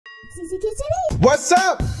What's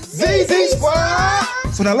up, ZZ Squad?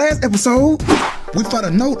 So in our last episode, we found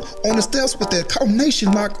a note on the steps with the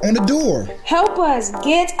combination lock on the door. Help us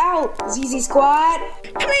get out, ZZ Squad.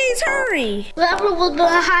 Please hurry. Whoever was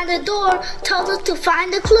behind the door told us to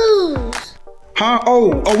find the clues. Huh?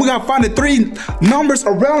 Oh, we gotta find the 3 numbers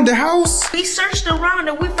around the house? We searched around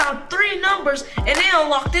and we found 3 numbers and they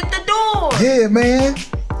unlocked the door. Yeah, man.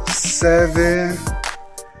 7,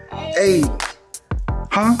 8.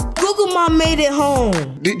 Huh? Google Mom made it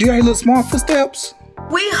home. Do you hear little small footsteps?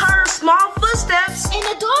 We heard small footsteps. And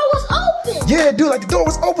the door was open. Yeah, dude, like the door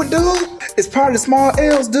was open, dude. It's part of the small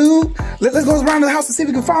elves, dude. Let's go around the house and see if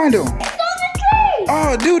we can find them. It's on the tree.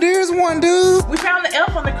 Oh, dude, there's one, dude. We found the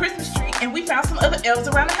elf on the Christmas tree and we found some other elves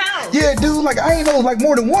around the house. Yeah, dude, like I ain't know like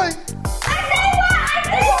more than one.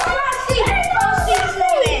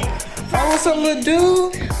 Oh, what's up, little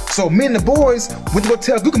dude? So me and the boys went to go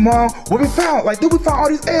tell Google Mom what we found. Like, dude, we found all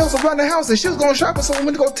these elves around the house and she was going shopping, so we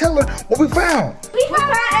went to go tell her what we found. We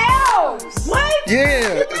found elves. What?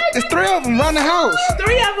 Yeah, it's 3 of them around the house.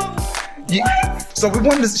 3 of them. Yeah. So we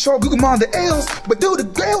wanted to show Google Mom the elves, but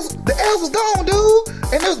dude, the elves was gone, dude.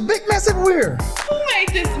 And there was a big mess everywhere. Who made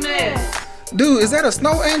this mess? Dude, is that a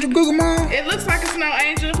snow angel, Google Mom? It looks like a snow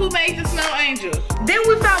angel. Who made the snow angel? Then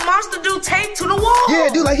we found Monster Dude taped to the wall. Yeah,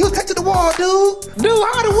 dude, like he was taped to the wall, dude. Dude,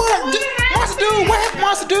 how'd it work? Monster Dude, what happened,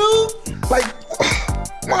 Monster Dude? Like,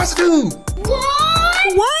 Monster Dude.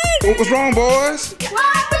 What? What's wrong, boys? What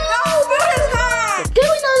happened? Then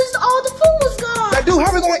we noticed all the food was gone. Like, dude,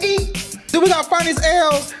 how we gonna eat? Dude, we gotta find these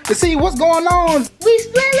elves to see what's going on. We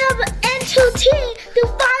split up into teams to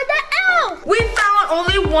find the elf. We found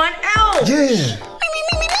only 1 elf. Yeah.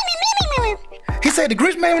 He said the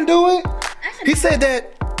Grinch made him do it. He said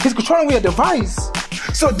that he's controlling with a device.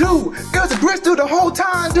 So, dude, it was a Grinch dude the whole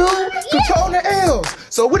time, dude, controlling the elves.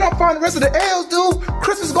 So we don't find the rest of the elves, dude.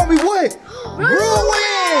 Christmas is gonna be what?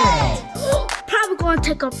 Ruined. Probably gonna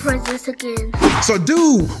take our presents again. So,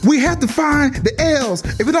 dude, we have to find the elves.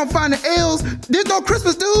 If we don't find the elves, there's no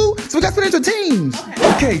Christmas, dude. So we gotta split into teams.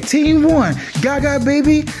 Okay, team 1, Gaga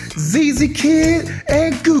Baby, ZZ Kid,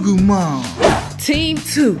 and Goo Goo Mom. Team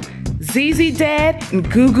 2, ZZ Dad and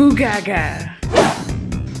Goo Goo Gaga.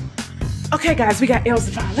 Okay, guys, we got elves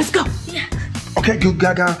to find. Let's go. Yeah. Okay, Goo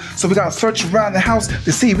Gaga. So we gotta search around the house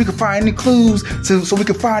to see if we can find any clues so we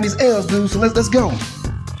can find these elves, dude. So let's go.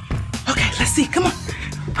 Okay, let's see. Come on.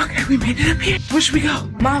 Okay, we made it up here. Where should we go?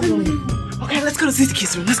 My room. Okay, let's go to ZZ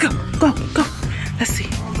Kids' room. Let's go. Go. Let's see.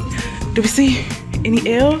 Do we see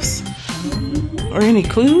any elves? Or any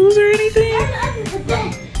clues or anything?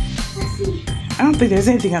 Let's see. I don't think there's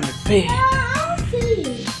anything on the bed. I don't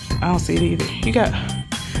see. I don't see it either.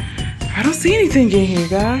 I don't see anything in here,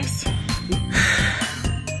 guys.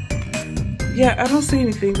 Yeah, I don't see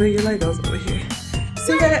anything but your Legos over here.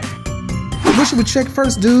 See that? What should we check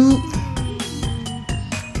first, dude?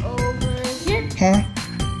 Over here. Huh?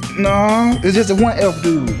 No, it's just a 1 elf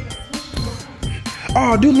dude.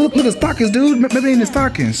 Oh, dude, look at the stockings, dude. Maybe in the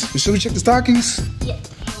stockings. Should we check the stockings? Yeah.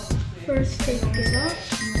 First take it off.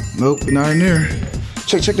 Nope, not in there.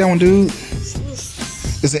 Check that one, dude.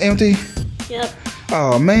 Is it empty? Yep.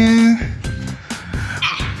 Oh, man.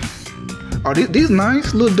 Oh, these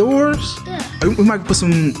nice little doors. Yeah. We might put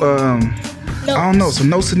some, I don't know, some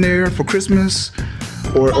notes in there for Christmas.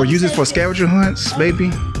 Or use it for scavenger hunts, maybe.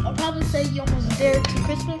 I'll probably say you almost there to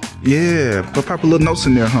Christmas. Yeah, put probably little notes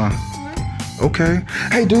in there, huh? Okay.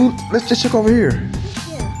 Hey, dude, let's just check over here.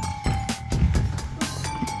 Yeah.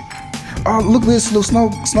 Oh, look at this little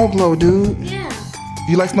snow globe, dude. Yeah.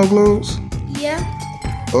 You like snow globes? Yeah.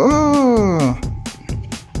 Oh.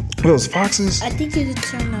 Those foxes. I think you could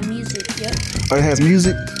turn on music. Yep. Oh, it has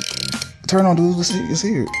music. Turn on, dude. Let's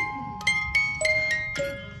hear it.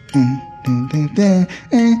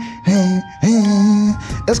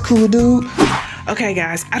 That's cool, dude. Okay,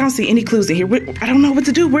 guys, I don't see any clues in here. I don't know what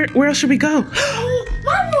to do. Where else should we go?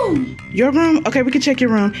 My room. Your room? Okay, we can check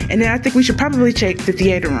your room. And then I think we should probably check the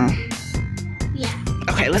theater room. Yeah.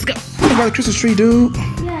 Okay, let's go. What about the Christmas tree, dude?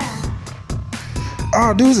 Yeah.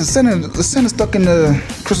 Oh, dude, the Santa stuck in the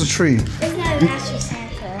Christmas tree. It's not an actual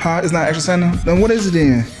Santa. Huh? It's not actual Santa? Then what is it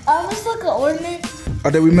then? It's like an ornament. Oh,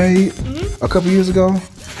 that we made a couple years ago?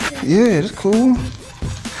 Yeah, that's cool.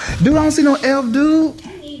 Dude, I don't see no elf, dude.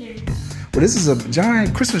 But this is a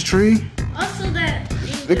giant Christmas tree. Also that.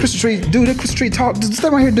 The Christmas tree, dude, that Christmas tree tall. Stay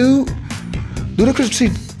right here, dude. Dude, that Christmas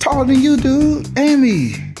tree taller than you, dude. And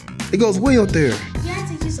me. It goes way up there. You have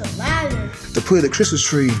to use a ladder. To put the Christmas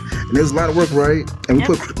tree. And there's a lot of work, right? And we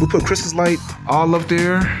put Christmas light all up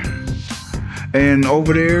there. And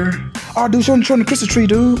over there. Oh, dude, showing the Christmas tree,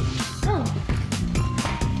 dude. Oh.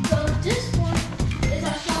 So this one is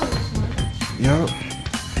our smallest Yup.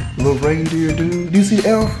 Little reindeer, dude. Do you see the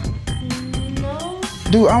elf? No.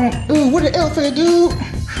 Dude, dude, where the elf at, dude?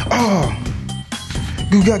 Oh.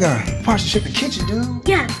 Dude, Gaga. Probably should check the kitchen, dude.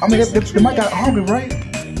 Yeah. I mean, they might got hungry, right?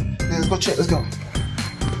 Yeah, let's go check. Let's go.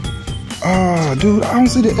 Oh, dude, I don't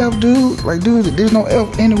see the elf, dude. Like, dude, there's no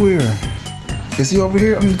elf anywhere. Is he over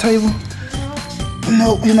here on the table?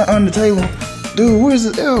 No, he's not on the table. Dude, where's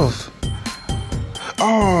the elf?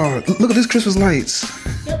 Oh, look at this Christmas lights.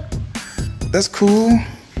 Yep. That's cool.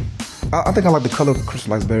 I think I like the color Christmas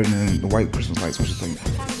lights better than the white Christmas lights. What you think?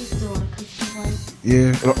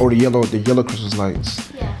 Yeah, or the yellow Christmas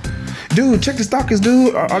lights. Yeah. Dude, check the stockings,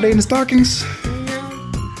 dude. Are they in the stockings?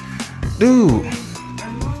 No.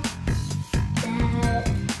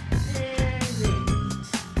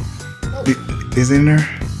 Dude. Is in there?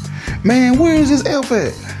 Man, where is this elf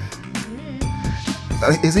at?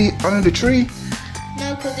 Is he under the tree?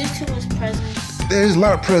 No, because there's too much presents. There's a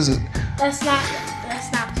lot of presents. That's not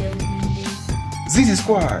good. ZZ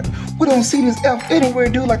Squad. We don't see this elf anywhere,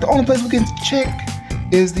 dude. Like the only place we can check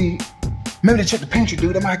is maybe they check the pantry,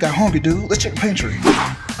 dude. They might got hungry, dude. Let's check the pantry.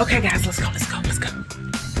 Okay, guys, let's go.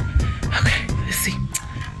 Okay, let's see.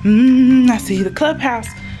 I see the clubhouse,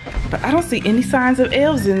 but I don't see any signs of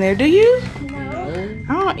elves in there. Do you? No.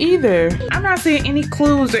 I don't either. I'm not seeing any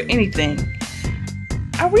clues or anything.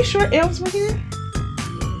 Are we sure elves were here?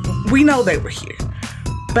 We know they were here,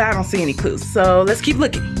 but I don't see any clues. So let's keep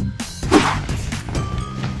looking.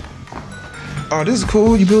 Oh, this is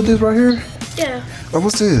cool. You built this right here? Yeah. Oh,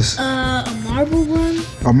 what's this? A marble one.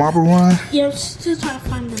 A marble one? Yeah, I'm still trying to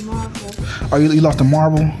find the marble. Oh, you lost the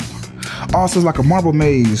marble? Oh, so it's like a marble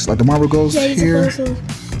maze. Like the marble goes here.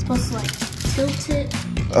 Supposed to like tilt it.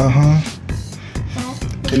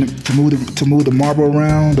 And to move the marble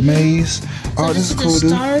around the maze. Oh, this is cool,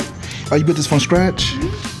 dude. Start. Oh, you built this from scratch?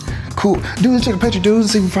 Cool. Dude, let's check the picture, dude.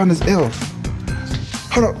 Let's see if we find this elf.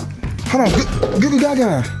 Hold on. Goo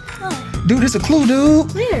Gaga. What? Dude, this is a clue,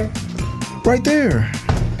 dude. Where? Right there.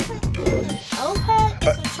 Elf hat?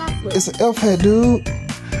 It's a chocolate. It's an elf hat, dude.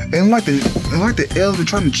 And like the elves been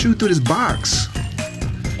trying to chew through this box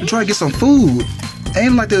and try to get some food.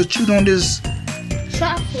 Ain't like they're chewing on this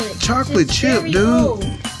chocolate chip, dude. Old.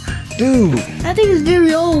 Dude. I think it's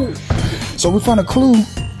very old. So we found a clue.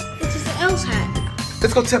 It's just an elf hat.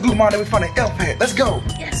 Let's go tell Google Mom that we found an elf hat. Let's go.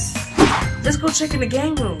 Yes. Let's go check in the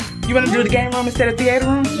game room. You want to do the game room instead of theater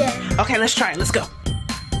room? Yeah. Okay, let's try it. Let's go.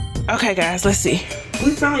 Okay, guys, let's see.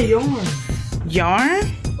 We found yarn. Yarn?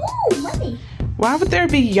 Ooh, money. Why would there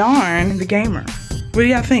be yarn in the game room? What do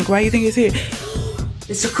y'all think? Why do you think it's here?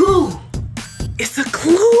 It's a clue. It's a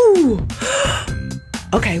clue.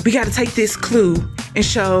 Okay, we got to take this clue and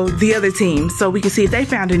show the other team so we can see if they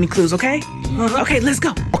found any clues, okay? Okay, let's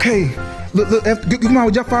go. Okay. Look, Google Mom,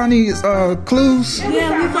 would y'all find these clues?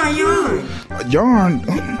 Yeah, we found yarn. Yarn?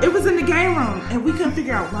 It was in the game room and we couldn't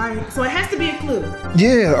figure out why. So it has to be a clue.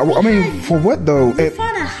 Yeah, I mean, for what though? We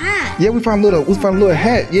found a hat. Yeah, we found a little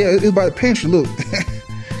hat. Yeah, it's by the pantry. Look,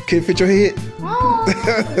 can it fit your head? Oh.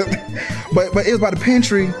 but it was by the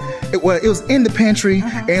pantry. It was in the pantry,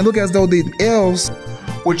 and look as though the elves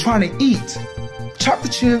were trying to eat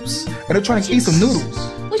chocolate chips, and they're trying to eat some noodles.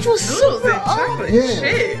 Which was super old. chocolate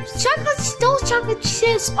Yeah. chips. Those chocolate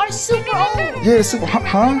chips are super old. Yeah, super.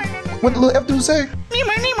 Huh? What the little elf dude say?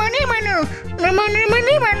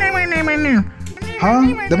 Huh?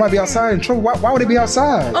 They might be outside in trouble. Why would they be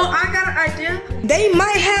outside? Oh, I got an idea. They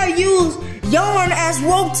might have used yarn as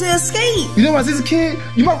rope to escape. You know what? As a kid,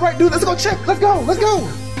 you might right, dude. Let's go check. Let's go. Let's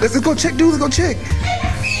go check, dude. Let's go check.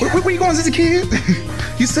 Where you going, as a kid?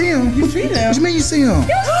 You see him? You see them? What you mean you see him?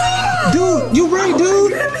 Dude, you right,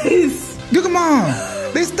 dude. Goodness. Look at mom.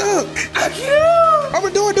 They stuck. Open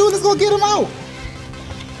the door, dude. Let's go get them out.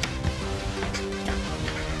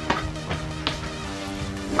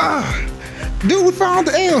 Dude, we found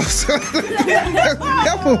the elves. Help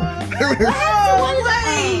them. Oh,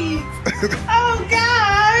 wait. Oh,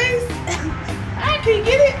 guys. I can't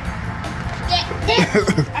get it.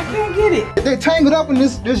 I can't get it. They're tangled up in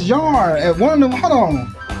this yarn. And one of them, hold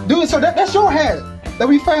on. Dude, so that's your hat that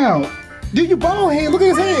we found. Dude, you bald head. Look at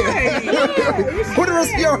his head. What the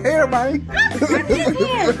rest of your hair, man?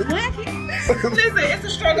 Listen, it's a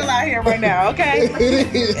struggle out here right now, okay?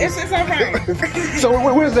 It is. It's all right. So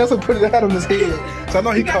where's that? So put the hat on his head. So I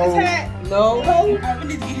know he Got cold. his hat? No. We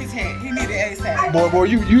need to get his hat. He needed his hat. Boy,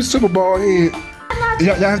 you super bald head.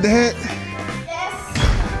 Y'all have the hat?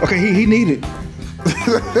 Yes. Okay, he need it.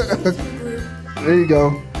 There you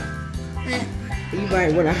go. You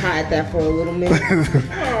might want to hide that for a little minute.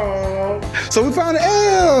 So we found the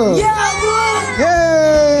elves. Yeah,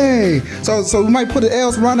 Yay! So we might put the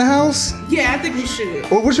elves around the house. Yeah, I think we should.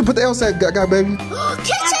 Or where should put the elves at, guy, baby?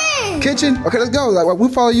 Kitchen! Kitchen. Okay, let's go. Like, we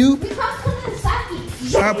follow you. We can't put it in the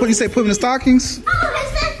stockings. You say put him in the stockings. Oh,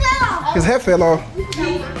 his head fell off. His head fell off.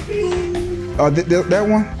 That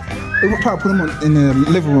one. We'll probably put him in the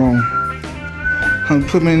living room.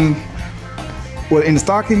 Put him in in the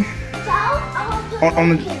stocking. So, I'm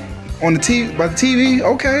gonna put it On the TV, by the TV.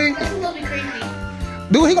 Okay. That's a little bit creepy.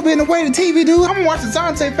 Dude, he gonna be in the way of the TV, dude. I'm watching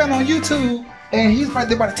Zante fan on YouTube, and he's right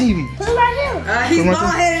there by the TV. Put it right here. He's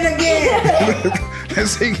bald-headed again.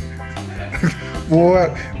 Let's see. Boy,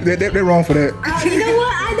 they're wrong for that. You know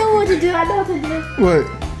what? I know what to do. What?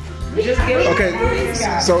 Just get it. Okay.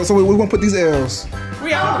 So we want to put these elves.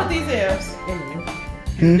 We all put these elves in the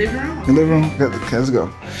living room. In the living room? Okay, let's go.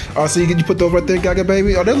 Oh, so you put those right there, Gaga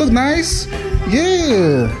baby? Oh, they look nice.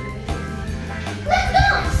 Yeah. Let's go.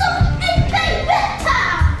 So it's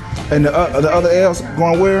bedtime. And the other elves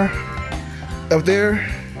going where? Up there?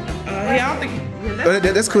 Yeah, I don't think. Oh,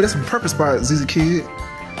 that's cool. That's a perfect spot, ZZ Kid.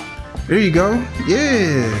 There you go.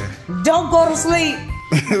 Yeah. Don't go to sleep.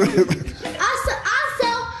 I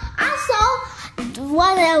saw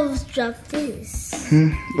one that was drop this.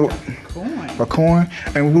 Corn. A corn.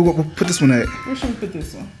 And we'll put this one at. Where should we put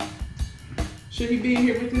this one? Should he be in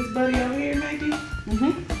here with his buddy over here, maybe?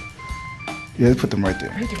 Yeah, let's put them right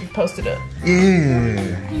there. He can be posted up.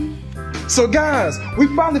 Yeah. So guys, we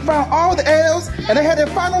finally found all the elves, and they had their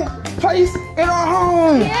final place in our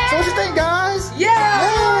home. Yeah. So what you think, guys?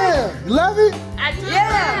 Yeah. You love it? I do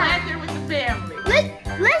Yeah. there with the family.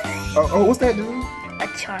 Let's Oh, what's that, dude? a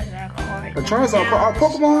Charizard card. A Charizard, our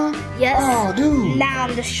Pokemon? Yes. Oh, dude. Now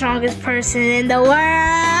I'm the strongest person in the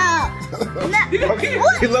world. Okay,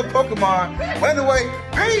 we love Pokemon. Well, anyway,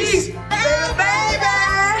 peace.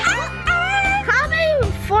 How many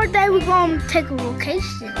Fortnite we gonna take a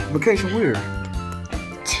vacation? Vacation where?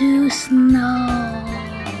 To snow.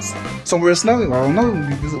 Somewhere snowy? I don't know.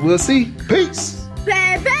 We'll see. Peace.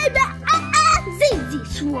 Baby, ZZ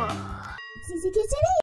Sword. ZZ Kitty.